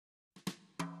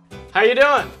How you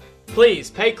doing? Please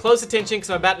pay close attention because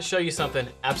I'm about to show you something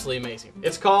absolutely amazing.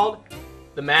 It's called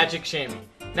the Magic Chamois.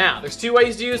 Now, there's two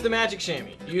ways to use the Magic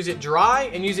Chamois. Use it dry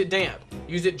and use it damp.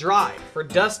 Use it dry for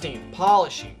dusting,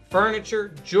 polishing,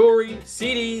 furniture, jewelry,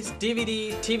 CDs,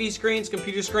 DVDs, TV screens,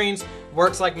 computer screens.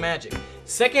 Works like magic.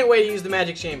 Second way to use the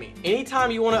Magic Chamois.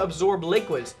 Anytime you want to absorb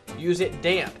liquids, use it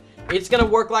damp. It's going to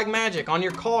work like magic on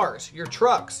your cars, your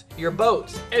trucks, your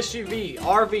boats, SUV,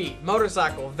 RV,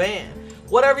 motorcycle, van,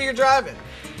 whatever you're driving.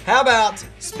 How about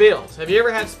spills? Have you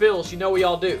ever had spills? You know we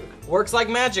all do. Works like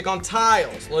magic on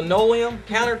tiles, linoleum,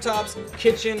 countertops,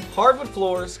 kitchen, hardwood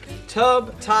floors,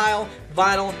 tub, tile,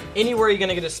 vinyl, anywhere you're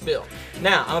gonna get a spill.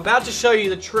 Now, I'm about to show you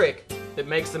the trick that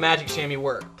makes the Magic Chamois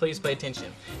work. Please pay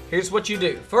attention. Here's what you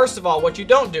do. First of all, what you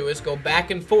don't do is go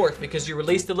back and forth because you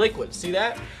release the liquid. See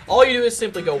that? All you do is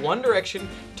simply go one direction,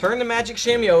 turn the Magic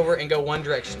Chamois over, and go one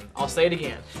direction. I'll say it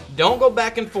again. Don't go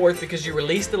back and forth because you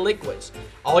release the liquids.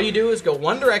 All you do is go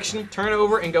one direction, turn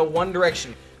over, and go one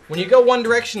direction. When you go one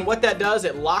direction, what that does,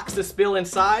 it locks the spill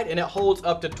inside and it holds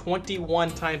up to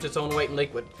 21 times its own weight in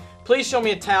liquid. Please show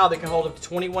me a towel that can hold up to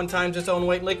 21 times its own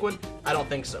weight in liquid. I don't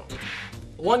think so.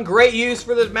 One great use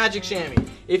for the Magic Chamois.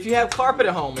 If you have carpet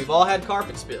at home, we've all had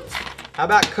carpet spills. How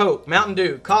about Coke, Mountain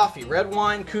Dew, coffee, red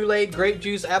wine, Kool-Aid, grape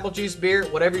juice, apple juice, beer,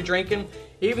 whatever you're drinking,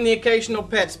 even the occasional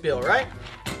pet spill, right?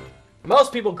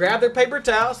 Most people grab their paper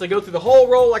towels, they go through the whole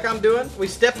roll like I'm doing, we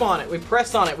step on it, we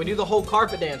press on it, we do the whole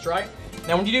carpet dance, right?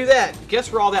 Now when you do that,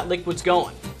 guess where all that liquid's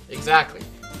going? Exactly.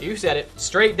 You said it,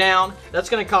 straight down. That's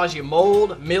gonna cause you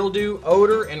mold, mildew,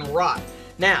 odor, and rot.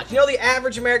 Now, do you know the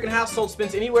average American household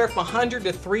spends anywhere from $100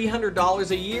 to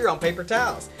 $300 a year on paper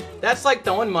towels? That's like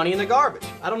throwing money in the garbage.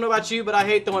 I don't know about you, but I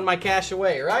hate throwing my cash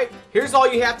away, right? Here's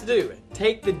all you have to do.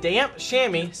 Take the damp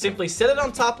chamois, simply set it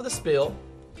on top of the spill,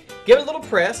 give it a little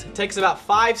press. It takes about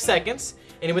 5 seconds,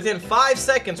 and within 5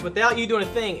 seconds, without you doing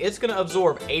a thing, it's gonna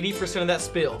absorb 80% of that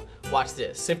spill. Watch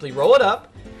this. Simply roll it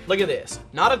up. Look at this.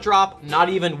 Not a drop, not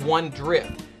even one drip.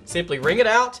 Simply wring it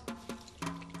out.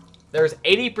 There's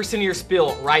 80% of your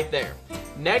spill right there.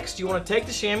 Next, you want to take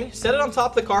the chamois, set it on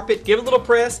top of the carpet, give it a little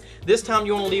press. This time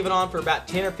you want to leave it on for about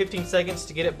 10 or 15 seconds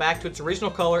to get it back to its original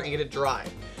color and get it dry.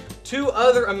 Two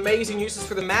other amazing uses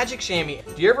for the Magic Chamois.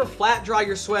 Do you ever flat dry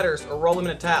your sweaters or roll them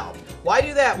in a towel? Why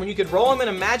do that when you could roll them in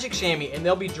a Magic Chamois and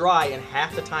they'll be dry in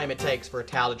half the time it takes for a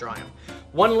towel to dry them?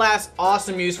 One last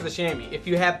awesome use for the chamois. If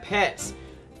you have pets,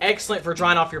 excellent for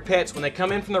drying off your pets when they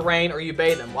come in from the rain or you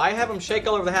bathe them. Why have them shake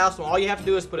all over the house when all you have to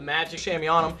do is put a Magic Chamois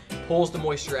on them, pulls the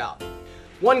moisture out.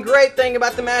 One great thing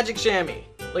about the Magic Chamois,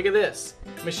 look at this.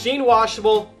 Machine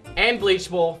washable and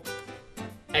bleachable.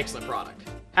 Excellent product.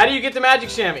 How do you get the Magic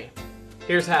Chamois?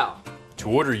 Here's how. To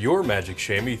order your Magic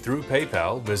Chamois through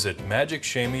PayPal, visit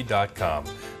MagicChamois.com.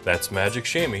 That's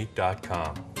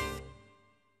MagicChamois.com.